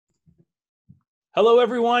Hello,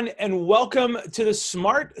 everyone, and welcome to the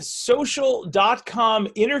smartsocial.com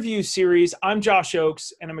interview series. I'm Josh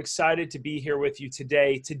Oakes, and I'm excited to be here with you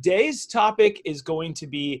today. Today's topic is going to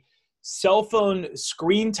be cell phone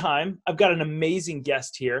screen time. I've got an amazing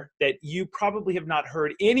guest here that you probably have not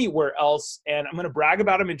heard anywhere else, and I'm going to brag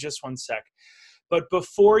about him in just one sec. But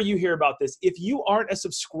before you hear about this, if you aren't a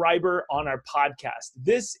subscriber on our podcast,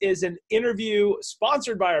 this is an interview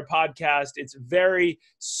sponsored by our podcast. It's very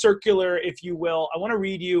circular, if you will. I want to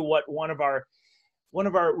read you what one of our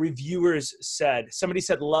reviewers said. Somebody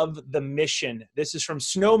said, "Love the mission." This is from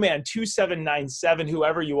Snowman2797,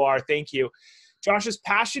 whoever you are, thank you. Josh's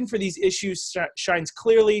passion for these issues shines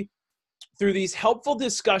clearly through these helpful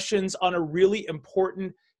discussions on a really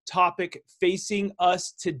important topic facing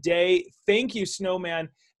us today. Thank you, Snowman.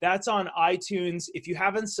 That's on iTunes. If you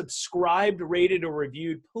haven't subscribed, rated, or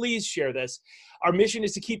reviewed, please share this. Our mission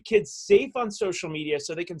is to keep kids safe on social media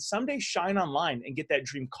so they can someday shine online and get that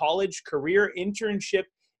dream college, career, internship,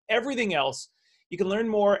 everything else. You can learn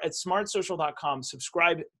more at smartsocial.com.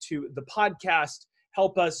 Subscribe to the podcast.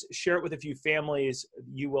 Help us share it with a few families.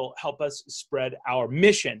 You will help us spread our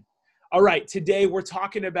mission. All right, today we're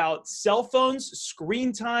talking about cell phones,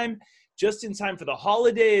 screen time, just in time for the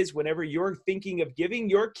holidays, whenever you're thinking of giving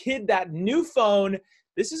your kid that new phone.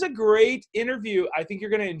 This is a great interview I think you're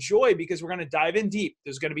going to enjoy because we're going to dive in deep.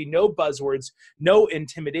 There's going to be no buzzwords, no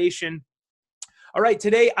intimidation. All right,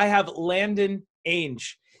 today I have Landon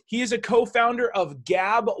Ainge. He is a co-founder of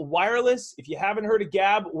Gabb Wireless. If you haven't heard of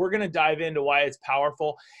Gabb, we're going to dive into why it's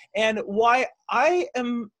powerful and why I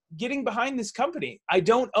am getting behind this company. I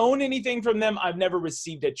don't own anything from them. I've never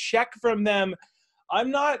received a check from them.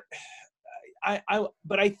 But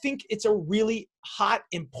I think it's a really hot,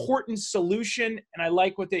 important solution, and I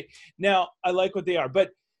like what they are. But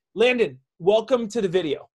Landon, welcome to the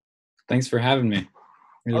video. Thanks for having me.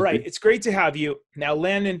 All right, it's great to have you. Now,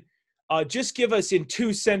 Landon, just give us in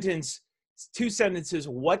two sentences,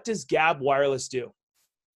 what does Gabb Wireless do?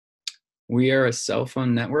 We are a cell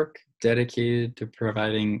phone network dedicated to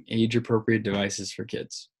providing age-appropriate devices for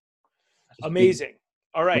kids. Amazing.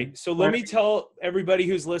 All right, so let me tell everybody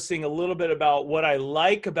who's listening a little bit about what I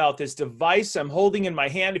like about this device I'm holding in my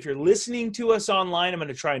hand. If you're listening to us online, I'm going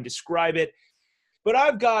to try and describe it. But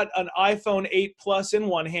I've got an iPhone 8 Plus in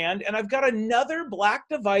one hand, and I've got another black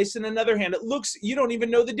device in another hand. It looks, you don't even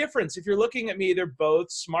know the difference. If you're looking at me, they're both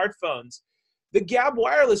smartphones. The Gabb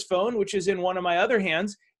Wireless phone, which is in one of my other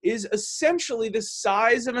hands, is essentially the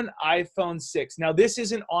size of an iPhone 6. Now, this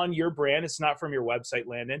isn't on your brand. It's not from your website,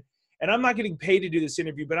 Landon. And I'm not getting paid to do this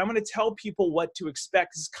interview, but I'm going to tell people what to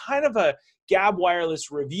expect. It's kind of a Gabb Wireless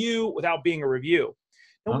review without being a review.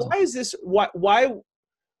 Now, Awesome. why is this?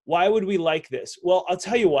 Why would we like this? Well, I'll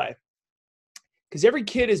tell you why. Because every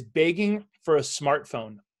kid is begging for a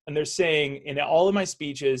smartphone. And they're saying in all of my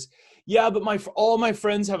speeches, yeah, but all my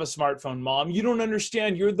friends have a smartphone, Mom. You don't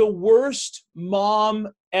understand. You're the worst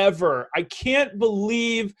mom ever. I can't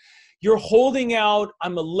believe you're holding out.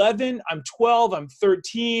 I'm 11, I'm 12, I'm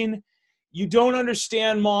 13. You don't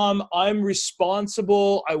understand, Mom. I'm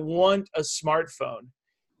responsible. I want a smartphone.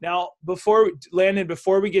 Now, before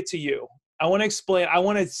we get to you, I want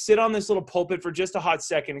to sit on this little pulpit for just a hot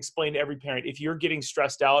second, explain to every parent, if you're getting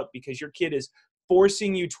stressed out because your kid is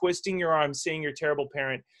forcing you, twisting your arm, saying you're a terrible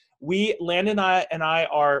parent, Landon and I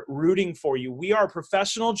are rooting for you. We are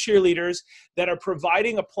professional cheerleaders that are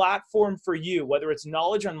providing a platform for you, whether it's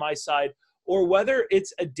knowledge on my side or whether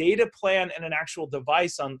it's a data plan and an actual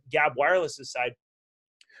device on Gabb Wireless's side.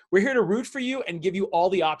 We're here to root for you and give you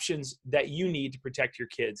all the options that you need to protect your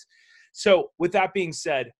kids. So with that being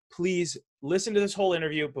said, please listen to this whole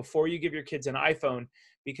interview before you give your kids an iPhone,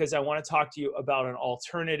 because I want to talk to you about an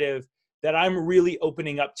alternative that I'm really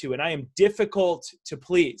opening up to, and I am difficult to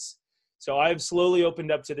please. So I've slowly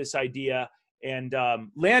opened up to this idea. And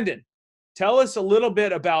Landon, tell us a little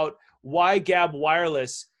bit about why Gabb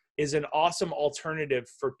Wireless is an awesome alternative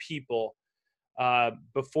for people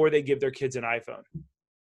before they give their kids an iPhone.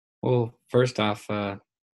 Well, first off,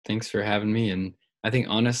 thanks for having me. And I think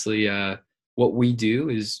honestly, what we do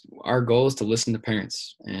is our goal is to listen to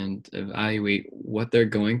parents and evaluate what they're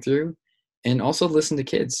going through, and also listen to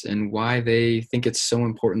kids and why they think it's so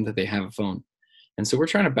important that they have a phone. And so we're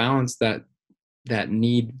trying to balance that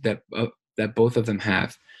need that both of them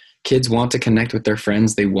have. Kids want to connect with their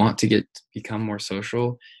friends. They want to become more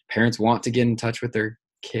social. Parents want to get in touch with their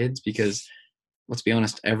kids because, let's be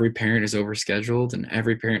honest, every parent is overscheduled and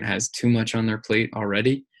every parent has too much on their plate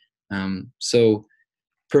already. So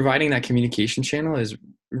providing that communication channel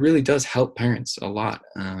really does help parents a lot.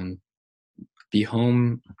 Be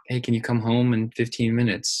home. Hey, can you come home in 15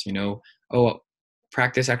 minutes? Oh,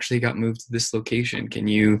 practice actually got moved to this location.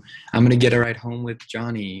 I'm going to get a ride home with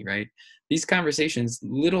Johnny, right? These conversations,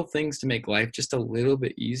 little things to make life just a little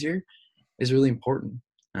bit easier, is really important.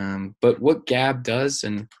 But what Gab does,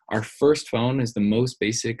 and our first phone is the most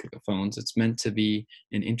basic of phones. It's meant to be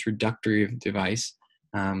an introductory device.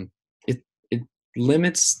 It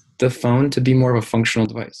limits the phone to be more of a functional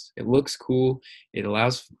device. It looks cool. It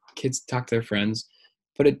allows kids to talk to their friends,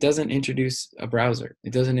 but it doesn't introduce a browser.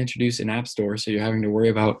 It doesn't introduce an app store. So you're having to worry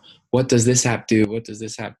about, what does this app do? What does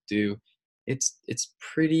this app do? It's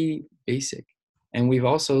pretty basic. And we've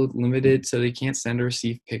also limited so they can't send or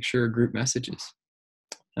receive picture or group messages.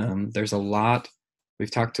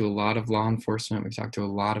 We've talked to a lot of law enforcement. We've talked to a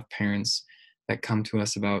lot of parents that come to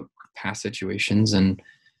us about past situations. And,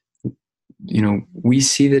 we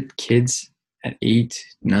see that kids at 8,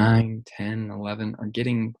 9, 10, 11 are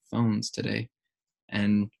getting phones today.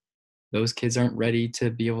 And those kids aren't ready to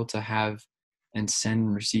be able to have and send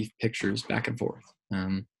and receive pictures back and forth.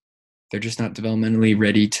 They're just not developmentally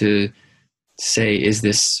ready to say, is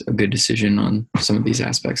this a good decision on some of these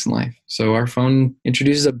aspects in life? So our phone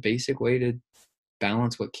introduces a basic way to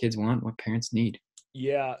balance what kids want, what parents need.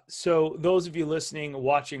 Yeah. So those of you listening,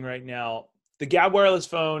 watching right now, the Gab wireless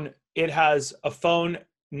phone, it has a phone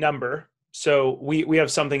number. So we have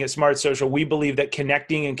something at Smart Social. We believe that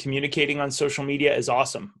connecting and communicating on social media is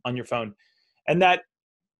awesome on your phone. And that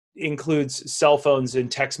includes cell phones and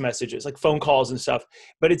text messages, like phone calls and stuff.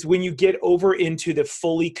 But it's when you get over into the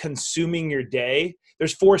fully consuming your day,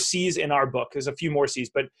 there's 4 C's in our book. There's a few more C's,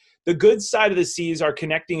 but the good side of the C's are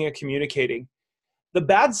connecting and communicating. The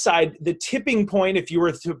bad side, the tipping point, if you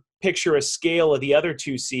were to picture a scale of the other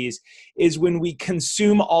 2 C's, is when we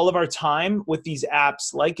consume all of our time with these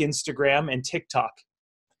apps like Instagram and TikTok.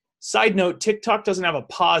 Side note, TikTok doesn't have a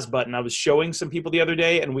pause button. I was showing some people the other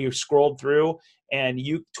day and we scrolled through, and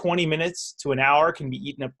 20 minutes to an hour can be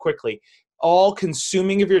eaten up quickly. All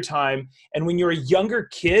consuming of your time. And when you're a younger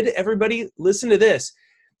kid, everybody listen to this.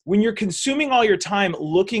 When you're consuming all your time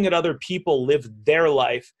looking at other people live their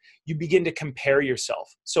life, you begin to compare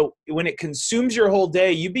yourself. So when it consumes your whole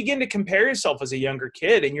day, you begin to compare yourself as a younger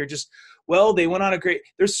kid, and you're just, well, they went on a great,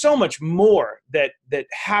 there's so much more that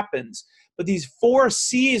happens. But these 4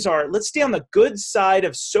 C's are, let's stay on the good side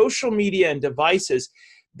of social media and devices.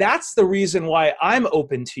 That's the reason why I'm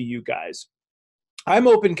open to you guys. I'm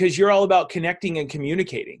open because you're all about connecting and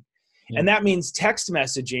communicating. Yeah. And that means text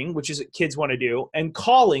messaging, which is what kids want to do, and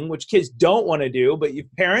calling, which kids don't want to do. But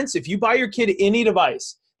parents, if you buy your kid any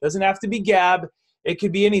device, doesn't have to be Gab, it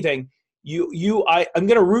could be anything. I'm going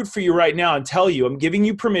to root for you right now and tell you, I'm giving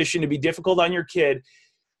you permission to be difficult on your kid.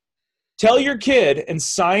 Tell your kid and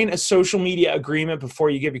sign a social media agreement before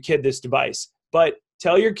you give your kid this device. But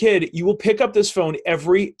tell your kid, you will pick up this phone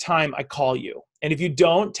every time I call you. And if you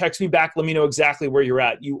don't, text me back. Let me know exactly where you're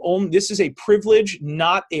at. This is a privilege,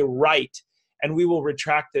 not a right. And we will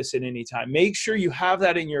retract this at any time. Make sure you have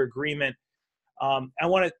that in your agreement.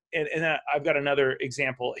 I've got another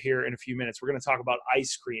example here in a few minutes. We're going to talk about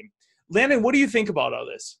ice cream. Landon, what do you think about all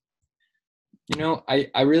this?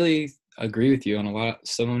 I really agree with you on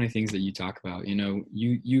so many things that you talk about.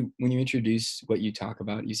 You when you introduce what you talk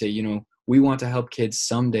about, you say, we want to help kids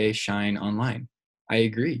someday shine online. I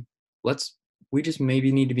agree. We just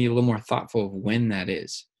maybe need to be a little more thoughtful of when that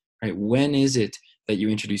is, right? When is it that you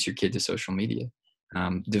introduce your kid to social media?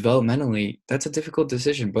 Developmentally, that's a difficult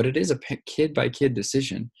decision, but it is a kid by kid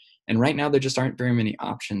decision. And right now there just aren't very many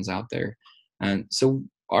options out there. And so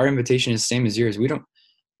our invitation is the same as yours. We don't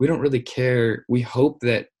really care. We hope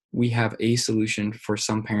that we have a solution for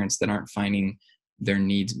some parents that aren't finding their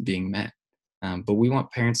needs being met. But we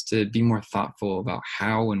want parents to be more thoughtful about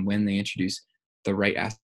how and when they introduce the right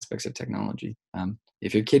aspects of technology.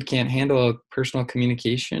 If your kid can't handle a personal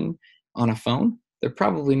communication on a phone, they're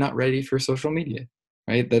probably not ready for social media,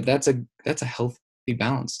 right? That's a healthy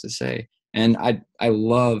balance to say. And I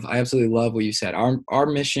absolutely love what you said. Our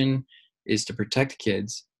mission is to protect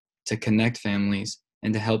kids, to connect families,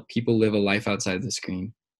 and to help people live a life outside the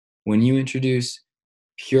screen. When you introduce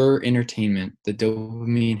pure entertainment, the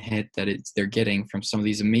dopamine hit that they're getting from some of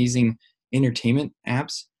these amazing entertainment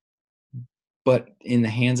apps, but in the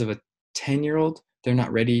hands of a 10-year-old, they're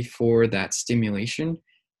not ready for that stimulation.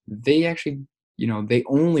 They actually, they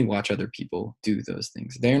only watch other people do those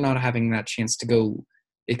things. They're not having that chance to go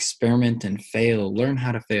experiment and fail, learn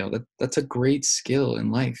how to fail. That's a great skill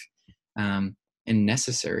in life, and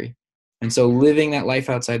necessary. And so living that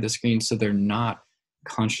life outside the screen, so they're not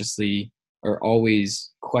consciously or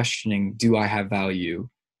always questioning, do I have value?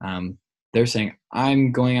 They're saying,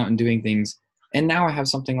 I'm going out and doing things, and now I have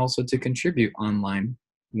something also to contribute online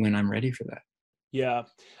when I'm ready for that. Yeah,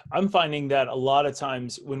 I'm finding that a lot of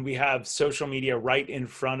times when we have social media right in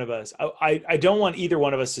front of us, I don't want either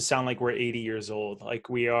one of us to sound like we're 80 years old, like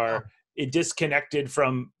we are disconnected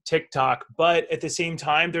from TikTok. But at the same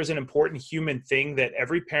time, there's an important human thing that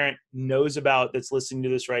every parent knows about that's listening to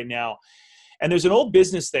this right now. And there's an old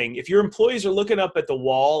business thing. If your employees are looking up at the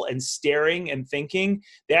wall and staring and thinking,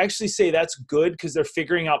 they actually say that's good because they're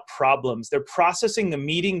figuring out problems. They're processing the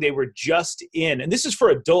meeting they were just in. And this is for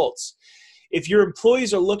adults. If your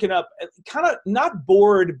employees are looking up, kind of not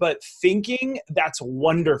bored, but thinking, that's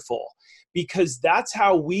wonderful, because that's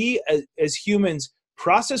how we as humans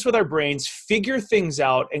process with our brains, figure things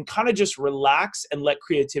out, and kind of just relax and let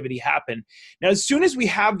creativity happen. Now, as soon as we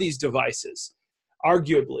have these devices,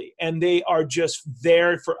 arguably, and they are just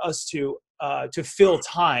there for us to fill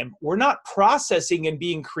time, we're not processing and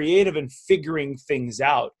being creative and figuring things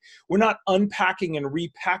out. We're not unpacking and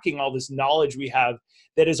repacking all this knowledge we have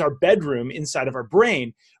that is our bedroom inside of our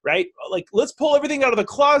brain, right? Like, let's pull everything out of the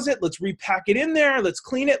closet, let's repack it in there, let's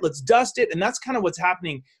clean it, let's dust it. And that's kind of what's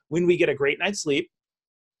happening when we get a great night's sleep.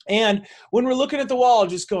 And when we're looking at the wall,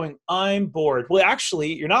 just going, I'm bored. Well,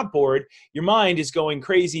 actually, you're not bored. Your mind is going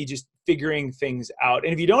crazy, just figuring things out.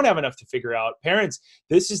 And if you don't have enough to figure out, parents,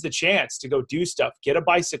 this is the chance to go do stuff, get a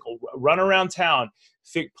bicycle, run around town,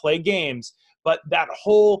 play games. But that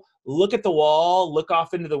whole look at the wall, look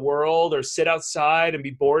off into the world, or sit outside and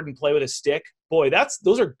be bored and play with a stick, boy,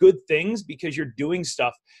 those are good things, because you're doing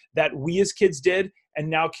stuff that we as kids did, and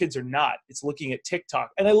now kids are not. It's looking at TikTok.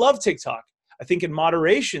 And I love TikTok. I think in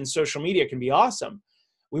moderation, social media can be awesome.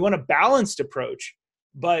 We want a balanced approach,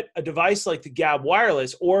 but a device like the Gabb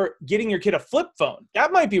Wireless, or getting your kid a flip phone,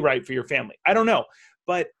 that might be right for your family. I don't know.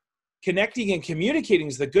 But connecting and communicating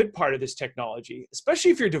is the good part of this technology,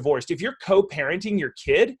 especially if you're divorced. If you're co-parenting your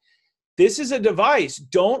kid, this is a device.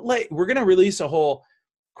 We're going to release a whole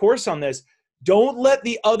course on this. Don't let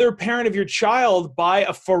the other parent of your child buy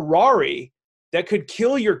a Ferrari that could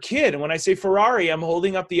kill your kid. And when I say Ferrari, I'm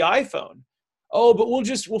holding up the iPhone. Oh, but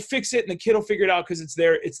we'll fix it and the kid will figure it out because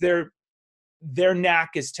it's their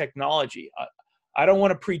knack is technology. I don't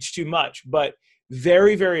want to preach too much, but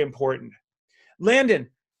very, very important. Landon,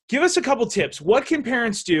 give us a couple tips. What can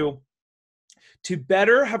parents do to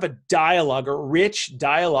better have a dialogue, or rich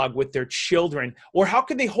dialogue with their children? Or how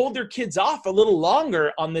can they hold their kids off a little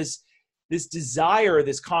longer on this desire,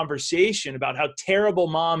 this conversation about how terrible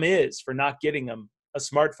mom is for not getting them a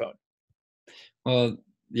smartphone? Well,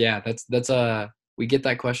 yeah, we get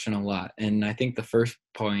that question a lot. And I think the first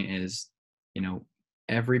point is,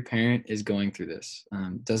 every parent is going through this.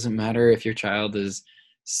 Doesn't matter if your child is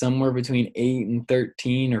somewhere between 8 and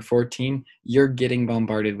 13 or 14, you're getting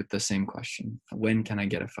bombarded with the same question. When can I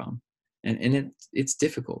get a phone? And it's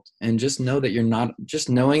difficult. And just knowing that you're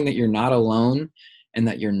not alone, and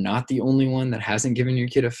that you're not the only one that hasn't given your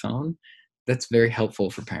kid a phone, that's very helpful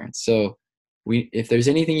for parents. So if there's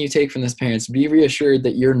anything you take from this, parents, be reassured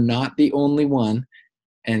that you're not the only one,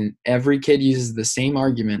 and every kid uses the same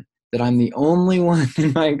argument that I'm the only one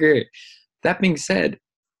in my grade. That being said,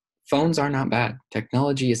 phones are not bad.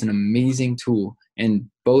 Technology is an amazing tool, and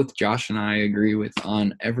both Josh and I agree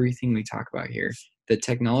on everything we talk about here. That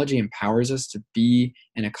technology empowers us to be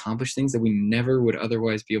and accomplish things that we never would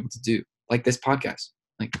otherwise be able to do, like this podcast.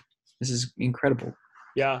 Like, this is incredible.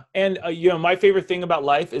 Yeah. And, my favorite thing about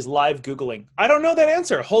life is live Googling. I don't know that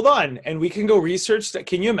answer. Hold on. And we can go research that.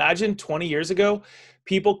 Can you imagine 20 years ago,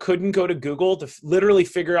 people couldn't go to Google to literally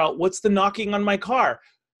figure out what's the knocking on my car?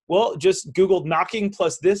 Well, just Google knocking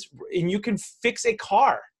plus this, and you can fix a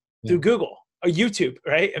car through Google or YouTube,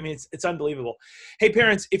 right? I mean, it's unbelievable. Hey,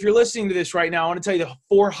 parents, if you're listening to this right now, I want to tell you the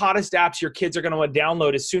 4 hottest apps your kids are going to want to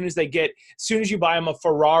download as soon as you buy them a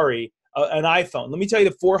Ferrari, an iPhone. Let me tell you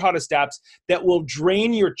the 4 hottest apps that will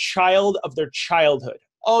drain your child of their childhood.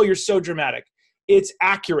 Oh, you're so dramatic. It's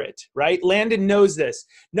accurate, right? Landon knows this.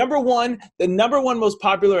 The number one most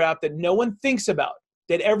popular app that no one thinks about,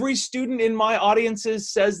 that every student in my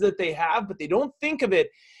audiences says that they have, but they don't think of it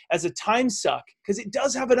as a time suck, because it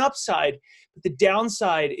does have an upside, but the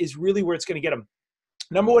downside is really where it's going to get them.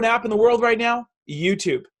 Number 1 app in the world right now,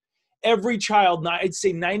 YouTube. Every child, I'd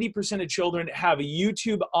say 90% of children have a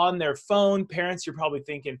YouTube on their phone. Parents, you're probably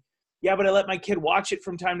thinking, yeah, but I let my kid watch it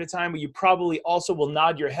from time to time. But you probably also will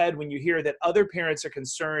nod your head when you hear that other parents are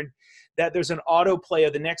concerned that there's an autoplay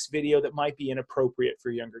of the next video that might be inappropriate for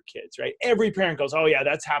younger kids, right? Every parent goes, oh yeah,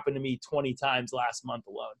 that's happened to me 20 times last month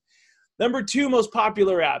alone. Number 2 most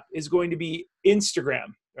popular app is going to be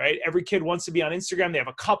Instagram, right? Every kid wants to be on Instagram. They have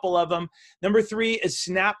a couple of them. Number 3 is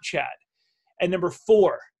Snapchat. And number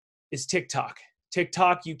 4 is TikTok.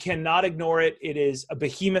 TikTok, you cannot ignore it. It is a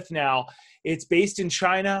behemoth now. It's based in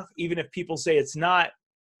China, even if people say it's not.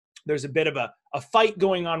 There's a bit of a fight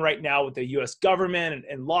going on right now with the US government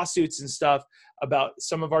and lawsuits and stuff about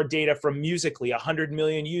some of our data from Musical.ly. 100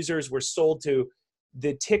 million users were sold to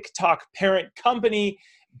the TikTok parent company,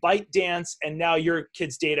 ByteDance, and now your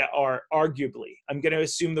kids' data are arguably, I'm going to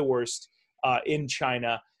assume the worst, in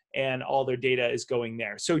China, and all their data is going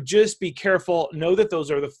there. So just be careful. Know that those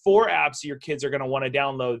are the 4 apps your kids are going to want to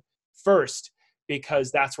download first,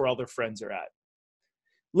 because that's where all their friends are at.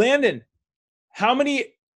 Landon, how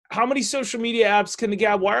many social media apps can the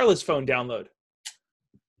Gabb wireless phone download?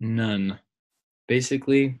 None.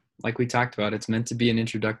 Basically, like we talked about, it's meant to be an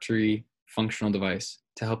introductory functional device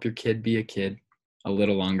to help your kid be a kid a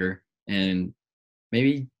little longer and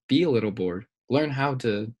maybe be a little bored. Learn how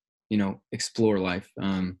to, explore life.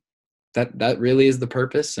 That really is the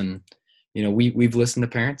purpose. And, we've listened to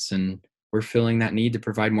parents, and we're filling that need to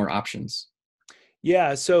provide more options.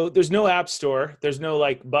 Yeah. So there's no app store. There's no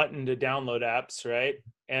button to download apps, right?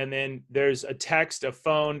 And then there's a text, a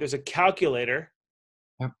phone, there's a calculator.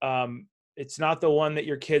 Yep. It's not the one that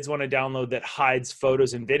your kids want to download that hides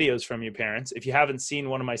photos and videos from your parents. If you haven't seen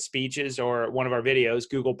one of my speeches or one of our videos,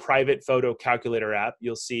 Google private photo calculator app.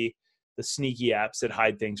 You'll see the sneaky apps that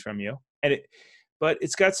hide things from you. But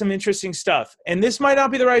it's got some interesting stuff. And this might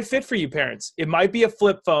not be the right fit for you parents. It might be a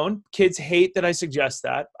flip phone. Kids hate that I suggest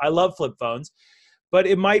that. I love flip phones. But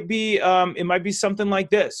it might be something like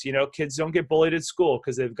this. Kids don't get bullied at school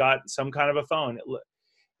because they've got some kind of a phone.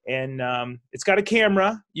 And it's got a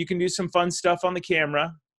camera. You can do some fun stuff on the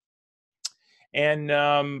camera. And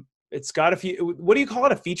it's got what do you call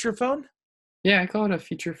it? A feature phone? Yeah, I call it a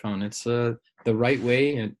feature phone. It's the right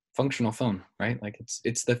way, a functional phone, right? Like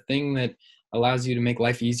it's the thing that allows you to make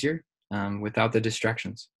life easier without the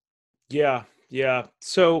distractions. Yeah.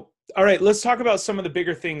 So, all right, let's talk about some of the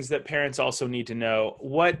bigger things that parents also need to know.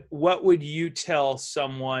 What would you tell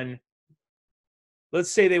someone? Let's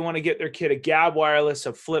say they want to get their kid a Gabb wireless,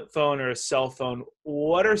 a flip phone, or a cell phone.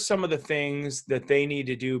 What are some of the things that they need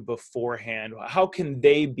to do beforehand? How can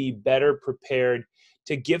they be better prepared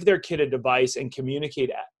to give their kid a device and communicate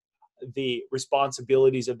the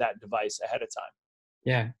responsibilities of that device ahead of time?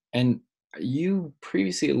 Yeah, and you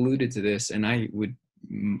previously alluded to this, and I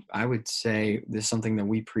would say this is something that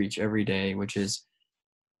we preach every day, which is,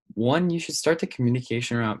 one, you should start the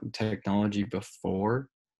communication around technology before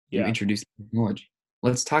you introduce technology.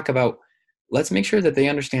 Let's make sure that they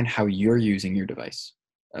understand how you're using your device.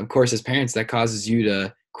 Of course, as parents, that causes you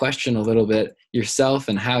to question a little bit yourself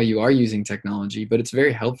and how you are using technology, but it's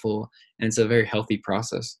very helpful and it's a very healthy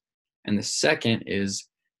process. And the second is,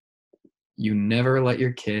 you never let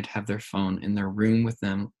your kid have their phone in their room with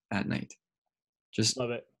them at night. Just love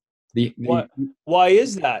it. Why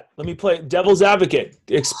is that? Let me play devil's advocate.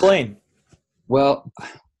 Explain. Well,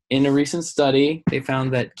 in a recent study, they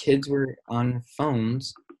found that kids were on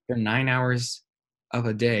phones for 9 hours of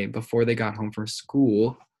a day before they got home from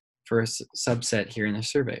school, for a subset here in the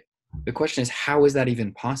survey. The question is, how is that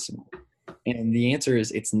even possible? And the answer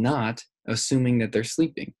is, it's not, assuming that they're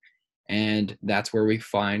sleeping. And that's where we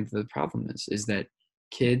find the problem is that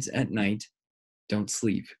kids at night don't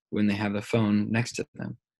sleep when they have the phone next to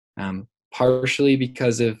them. Partially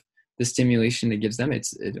because of the stimulation it gives them.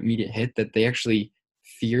 It's an immediate hit that they actually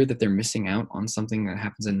fear that they're missing out on something that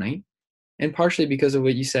happens at night. And partially because of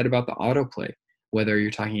what you said about the autoplay, whether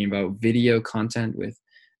you're talking about video content with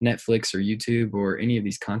Netflix or YouTube or any of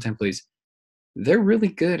these content plays, they're really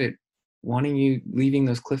good at leaving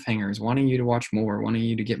those cliffhangers, wanting you to watch more, wanting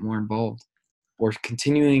you to get more involved, or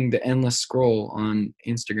continuing the endless scroll on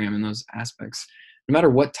Instagram and those aspects. No matter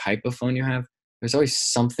what type of phone you have, there's always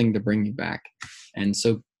something to bring you back. And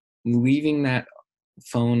so leaving that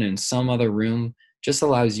phone in some other room just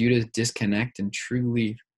allows you to disconnect and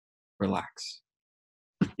truly relax.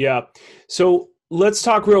 Yeah. So let's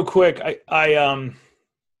talk real quick. I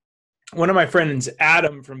one of my friends,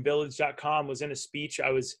 Adam from Village.com, was in a speech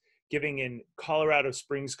I was giving in Colorado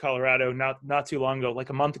Springs, Colorado, not too long ago, like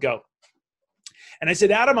a month ago. And I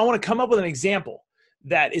said, Adam, I want to come up with an example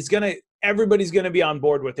that everybody's going to be on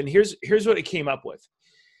board with. And here's what it came up with.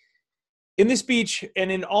 In this speech,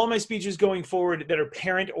 and in all my speeches going forward that are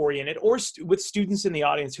parent-oriented or with students in the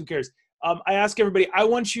audience, who cares? I ask everybody, I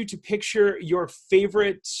want you to picture your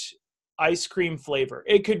favorite ice cream flavor.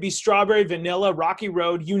 It could be strawberry, vanilla, Rocky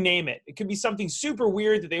Road, you name it. It could be something super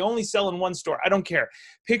weird that they only sell in one store. I don't care.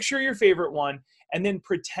 Picture your favorite one and then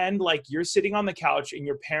pretend like you're sitting on the couch and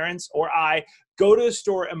your parents or I go to the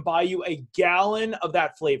store and buy you a gallon of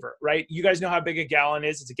that flavor, right? You guys know how big a gallon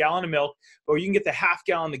is. It's a gallon of milk, or you can get the half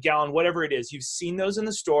gallon, the gallon, whatever it is. You've seen those in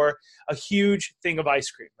the store, a huge thing of ice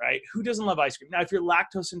cream, right? Who doesn't love ice cream? Now, if you're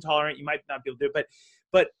lactose intolerant, you might not be able to do it,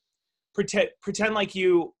 but pretend like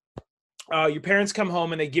your parents come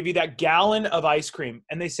home and they give you that gallon of ice cream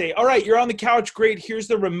and they say, all right, you're on the couch. Great. Here's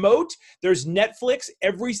the remote. There's Netflix,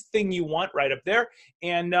 everything you want right up there.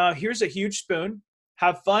 And here's a huge spoon.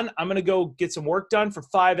 Have fun. I'm going to go get some work done for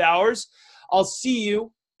 5 hours. I'll see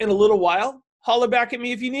you in a little while. Holler back at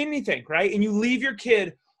me if you need anything, right? And you leave your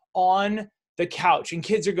kid on the couch and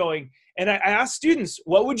kids are going, and I ask students,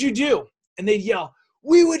 what would you do? And they'd yell,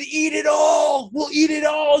 we would eat it all. We'll eat it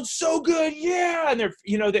all. It's so good. Yeah. And they're,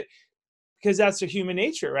 because that's their human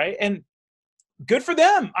nature, right? And good for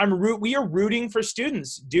them. We are rooting for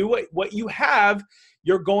students. Do what you have,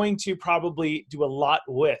 you're going to probably do a lot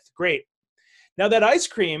with. Great. Now that ice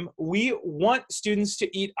cream, we want students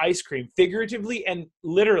to eat ice cream figuratively and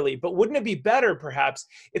literally, but wouldn't it be better perhaps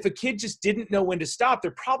if a kid just didn't know when to stop?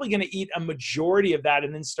 They're probably going to eat a majority of that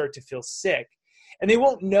and then start to feel sick. And they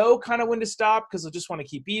won't know kind of when to stop because they'll just want to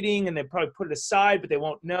keep eating and they probably put it aside, but they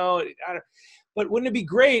won't know. But wouldn't it be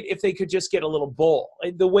great if they could just get a little bowl,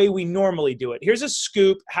 like the way we normally do it? Here's a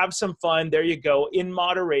scoop, have some fun, there you go. In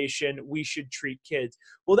moderation, we should treat kids.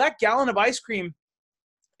 Well, that gallon of ice cream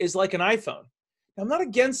is like an iPhone. Now, I'm not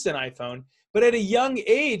against an iPhone, but at a young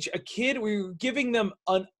age, a kid, we were giving them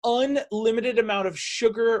an unlimited amount of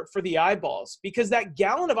sugar for the eyeballs because that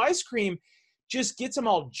gallon of ice cream just gets them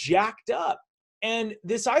all jacked up. And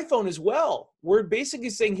this iPhone as well, we're basically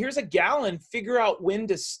saying, here's a gallon, figure out when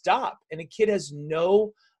to stop. And a kid has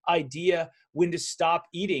no idea when to stop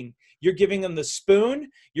eating. You're giving them the spoon,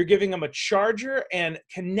 you're giving them a charger and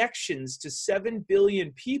connections to 7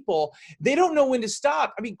 billion people. They don't know when to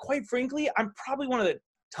stop. I mean, quite frankly, I'm probably one of the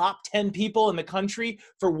top 10 people in the country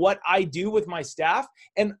for what I do with my staff.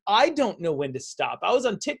 And I don't know when to stop. I was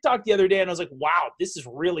on TikTok the other day and I was like, wow, this is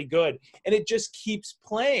really good. And it just keeps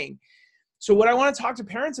playing. So what I want to talk to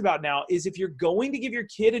parents about now is if you're going to give your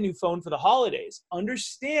kid a new phone for the holidays,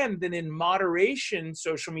 understand that in moderation,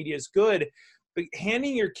 social media is good, but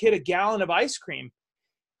handing your kid a gallon of ice cream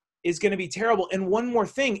is going to be terrible. And one more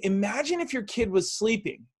thing, imagine if your kid was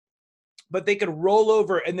sleeping, but they could roll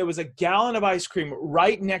over and there was a gallon of ice cream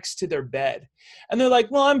right next to their bed. And they're like,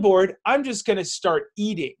 well, I'm bored. I'm just going to start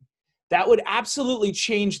eating. That would absolutely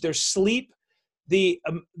change their sleep. The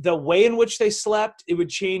way in which they slept, it would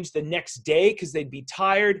change the next day because they'd be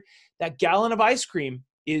tired. That gallon of ice cream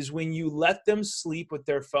is when you let them sleep with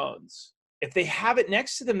their phones. If they have it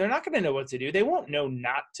next to them, they're not going to know what to do. They won't know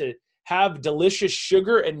not to have delicious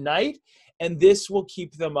sugar at night. And this will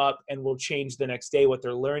keep them up and will change the next day what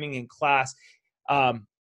they're learning in class.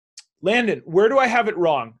 Landon, where do I have it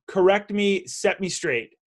wrong? Correct me, set me straight.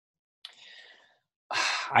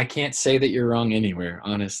 I can't say that you're wrong anywhere,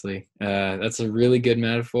 honestly. That's a really good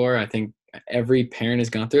metaphor. I think every parent has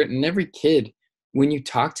gone through it, and every kid, when you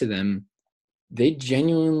talk to them, they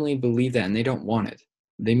genuinely believe that and they don't want it.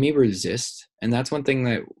 They may resist. And that's one thing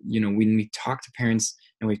that, when we talk to parents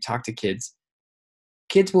and we talk to kids,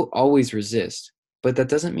 kids will always resist, but that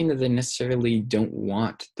doesn't mean that they necessarily don't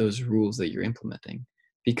want those rules that you're implementing,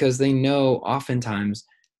 because they know oftentimes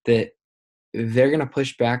that they're going to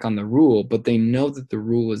push back on the rule, but they know that the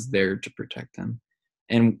rule is there to protect them.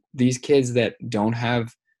 And these kids that don't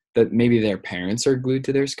have that, maybe their parents are glued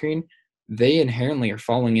to their screen, they inherently are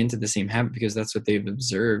falling into the same habit because that's what they've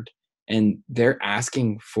observed. And they're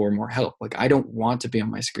asking for more help. Like, I don't want to be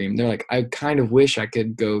on my screen. They're like, I kind of wish I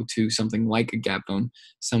could go to something like a Gap Phone.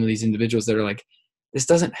 Some of these individuals that are like, this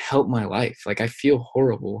doesn't help my life. Like, I feel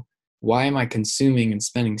horrible. Why am I consuming and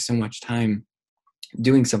spending so much time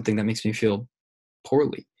doing something that makes me feel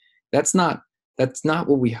poorly? That's not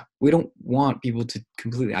what we don't want people to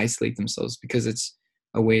completely isolate themselves because it's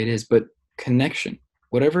a way it is. But connection,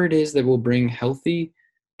 whatever it is that will bring healthy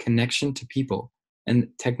connection to people. And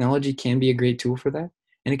technology can be a great tool for that.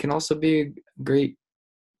 And it can also be a great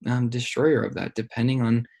destroyer of that, depending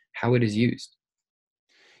on how it is used.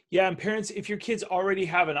 Yeah, and parents, if your kids already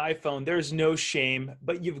have an iPhone, there's no shame,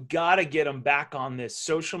 but you've got to get them back on this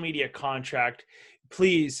social media contract.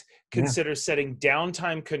 Please consider setting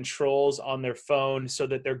downtime controls on their phone so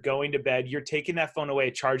that they're going to bed. You're taking that phone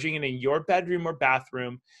away, charging it in your bedroom or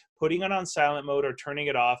bathroom, putting it on silent mode or turning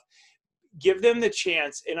it off. Give them the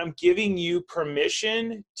chance, and I'm giving you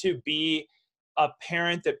permission to be a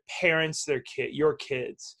parent that parents your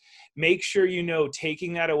kids. Make sure you know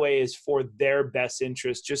taking that away is for their best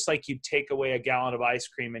interest, just like you take away a gallon of ice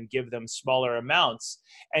cream and give them smaller amounts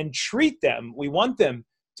and treat them. We want them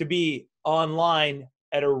to be online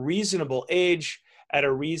at a reasonable age, at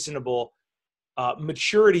a reasonable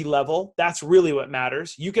maturity level. That's really what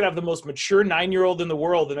matters. You could have the most mature 9-year-old in the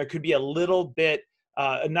world, and there could be a little bit,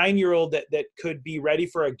 a 9-year-old that could be ready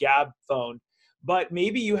for a Gab phone. But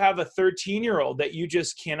maybe you have a 13-year-old that you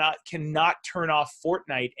just cannot turn off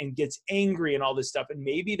Fortnite and gets angry and all this stuff. And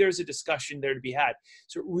maybe there's a discussion there to be had.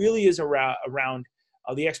 So it really is around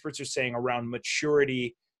the experts are saying around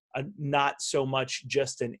maturity, not so much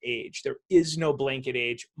just an age. There is no blanket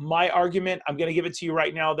age. My argument, I'm going to give it to you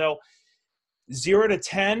right now, though, 0 to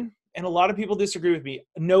 10, and a lot of people disagree with me,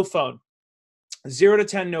 no phone. 0 to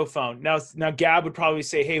 10, no phone. Now Gab would probably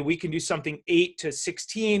say, hey, we can do something 8 to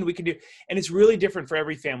 16. We can do, and it's really different for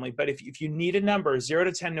every family. But if you need a number, 0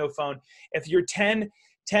 to 10, no phone. If you're 10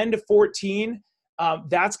 to 14,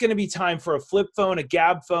 that's going to be time for a flip phone, a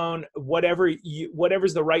Gab phone, whatever's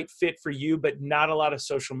the right fit for you, but not a lot of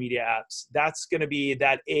social media apps. That's going to be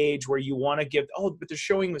that age where you want to give, but they're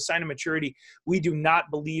showing the sign of maturity. We do not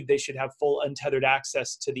believe they should have full untethered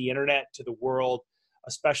access to the internet, to the world,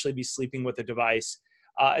 especially be sleeping with a device.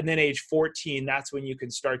 And then age 14, that's when you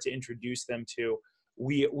can start to introduce them to,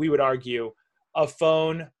 we would argue, a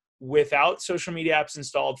phone without social media apps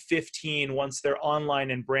installed. 15, once they're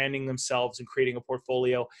online and branding themselves and creating a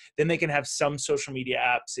portfolio, then they can have some social media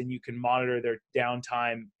apps and you can monitor their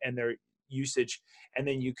downtime and their usage. And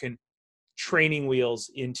then you can training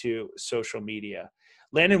wheels into social media.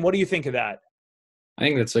 Landon, what do you think of that? I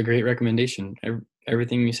think that's a great recommendation.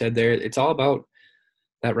 Everything you said there, it's all about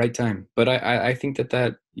that right time. But I think that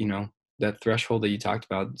that threshold that you talked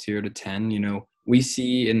about, 0 to 10, we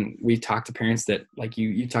see, and we talk to parents that, like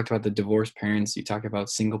you talked about the divorced parents, you talk about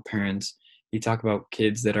single parents, you talk about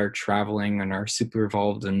kids that are traveling and are super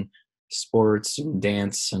involved in sports and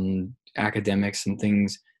dance and academics and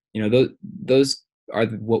things. Those are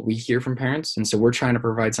what we hear from parents. And so we're trying to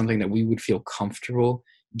provide something that we would feel comfortable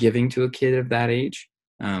giving to a kid of that age.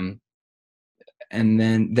 And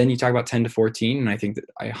then you talk about 10 to 14, and I think that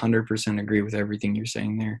I 100% agree with everything you're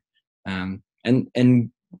saying there.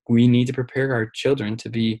 And we need to prepare our children to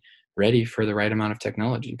be ready for the right amount of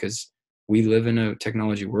technology, because we live in a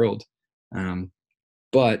technology world.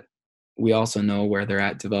 But we also know where they're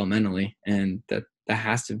at developmentally, and that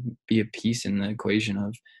has to be a piece in the equation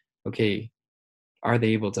of, okay, are they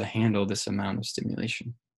able to handle this amount of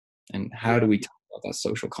stimulation? And how do we talk about that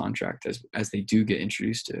social contract as they do get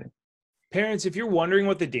introduced to it? Parents, if you're wondering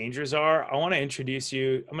what the dangers are, I want to introduce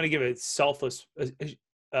you. I'm going to give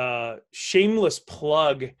a shameless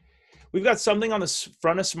plug. We've got something on the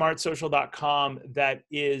front of smartsocial.com that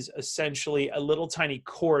is essentially a little tiny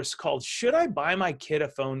course called Should I Buy My Kid a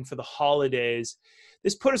Phone for the Holidays?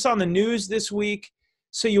 This put us on the news this week.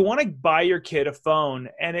 So you want to buy your kid a phone,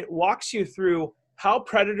 and it walks you through how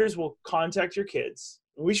predators will contact your kids.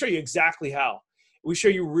 We show you exactly how. We show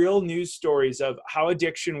you real news stories of how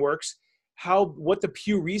addiction works, what the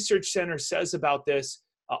Pew Research Center says about this,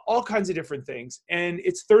 all kinds of different things. And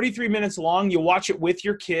it's 33 minutes long. You watch it with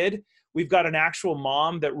your kid. We've got an actual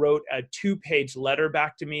mom that wrote a 2-page letter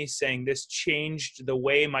back to me saying this changed the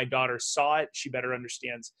way my daughter saw it. She better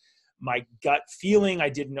understands my gut feeling. I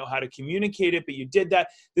didn't know how to communicate it, but you did that.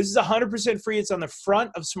 This is 100% free. It's on the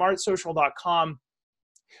front of smartsocial.com.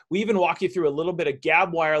 We even walk you through a little bit of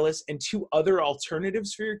Gab Wireless and 2 other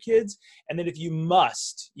alternatives for your kids. And then if you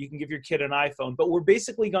must, you can give your kid an iPhone. But we're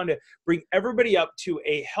basically going to bring everybody up to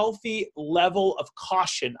a healthy level of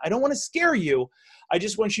caution. I don't want to scare you. I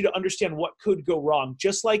just want you to understand what could go wrong.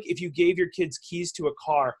 Just like if you gave your kids keys to a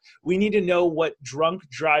car, we need to know what drunk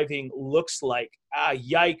driving looks like.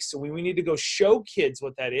 Yikes. We need to go show kids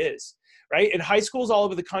what that is, right? In high schools all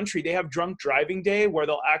over the country, they have drunk driving day where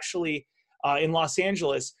they'll actually in Los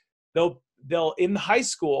Angeles, they'll in the high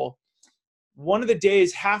school, one of the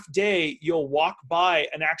days, half day, you'll walk by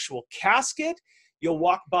an actual casket. You'll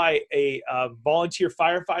walk by a volunteer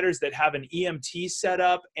firefighters that have an EMT set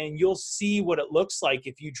up, and you'll see what it looks like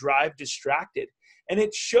if you drive distracted. And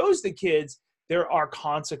it shows the kids there are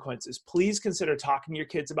consequences. Please consider talking to your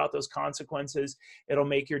kids about those consequences. It'll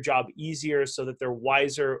make your job easier so that they're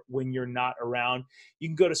wiser when you're not around. You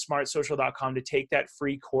can go to smartsocial.com to take that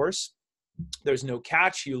free course. There's no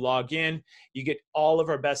catch. You log in, you get all of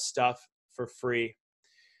our best stuff for free.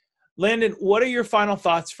 Landon, what are your final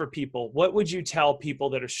thoughts for people? What would you tell people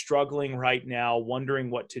that are struggling right now, wondering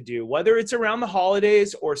what to do, whether it's around the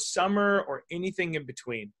holidays or summer or anything in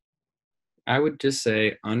between? I would just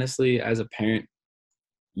say, honestly, as a parent,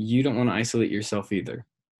 you don't want to isolate yourself either.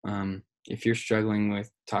 If you're struggling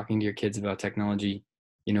with talking to your kids about technology,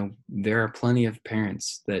 there are plenty of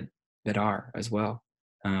parents that are as well.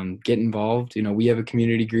 Get involved. We have a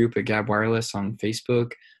community group at Gab Wireless on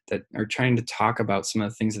Facebook that are trying to talk about some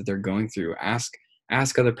of the things that they're going through.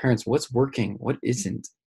 Ask other parents what's working, what isn't.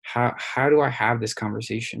 How do I have this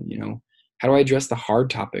conversation? How do I address the hard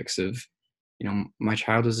topics of, my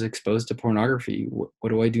child was exposed to pornography. What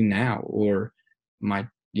do I do now? Or my,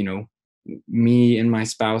 me and my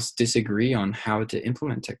spouse disagree on how to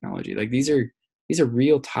implement technology. Like these are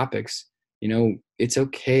real topics. It's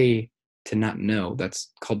okay to not know.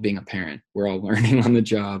 That's called being a parent. We're all learning on the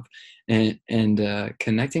job, and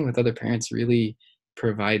connecting with other parents really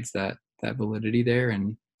provides that validity there.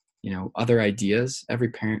 And other ideas. Every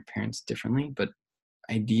parent parents differently, but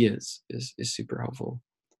ideas is super helpful.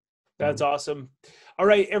 That's awesome. All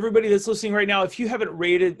right, everybody that's listening right now, if you haven't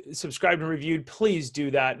rated, subscribed, and reviewed, please do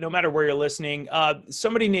that, no matter where you're listening.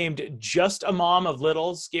 Somebody named Just a Mom of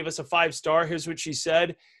Littles gave us a 5-star. Here's what she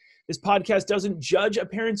said. This podcast doesn't judge a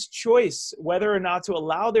parent's choice whether or not to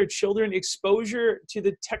allow their children exposure to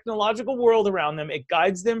the technological world around them. It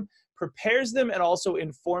guides them, prepares them, and also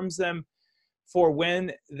informs them for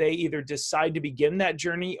when they either decide to begin that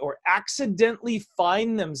journey or accidentally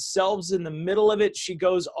find themselves in the middle of it. She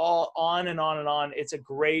goes all on and on and on. It's a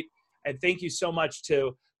great, and thank you so much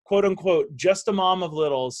to quote unquote, Just a Mom of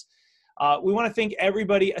Littles. We want to thank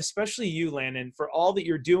everybody, especially you, Landon, for all that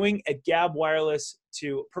you're doing at Gab Wireless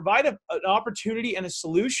to provide an opportunity and a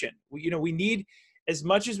solution. We need as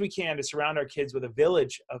much as we can to surround our kids with a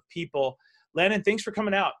village of people. Landon, thanks for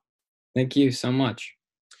coming out. Thank you so much.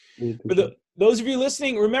 For those of you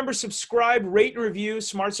listening, remember, subscribe, rate, and review.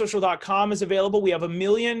 smartsocial.com is available. We have 1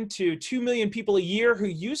 million to 2 million people a year who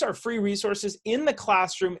use our free resources in the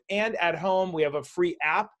classroom and at home. We have a free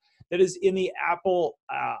app that is in the Apple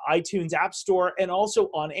iTunes App Store and also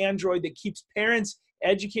on Android that keeps parents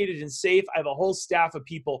educated and safe. I have a whole staff of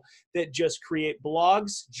people that just create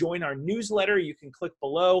blogs. Join our newsletter. You can click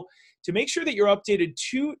below to make sure that you're updated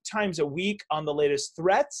 2 times a week on the latest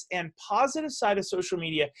threats and positive side of social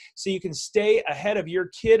media so you can stay ahead of your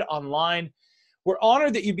kid online. We're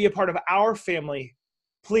honored that you be a part of our family.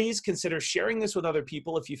 Please consider sharing this with other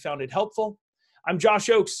people if you found it helpful. I'm Josh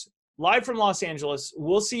Oakes, live from Los Angeles.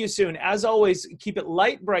 We'll see you soon. As always, keep it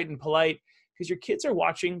light, bright, and polite because your kids are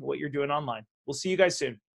watching what you're doing online. We'll see you guys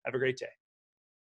soon. Have a great day.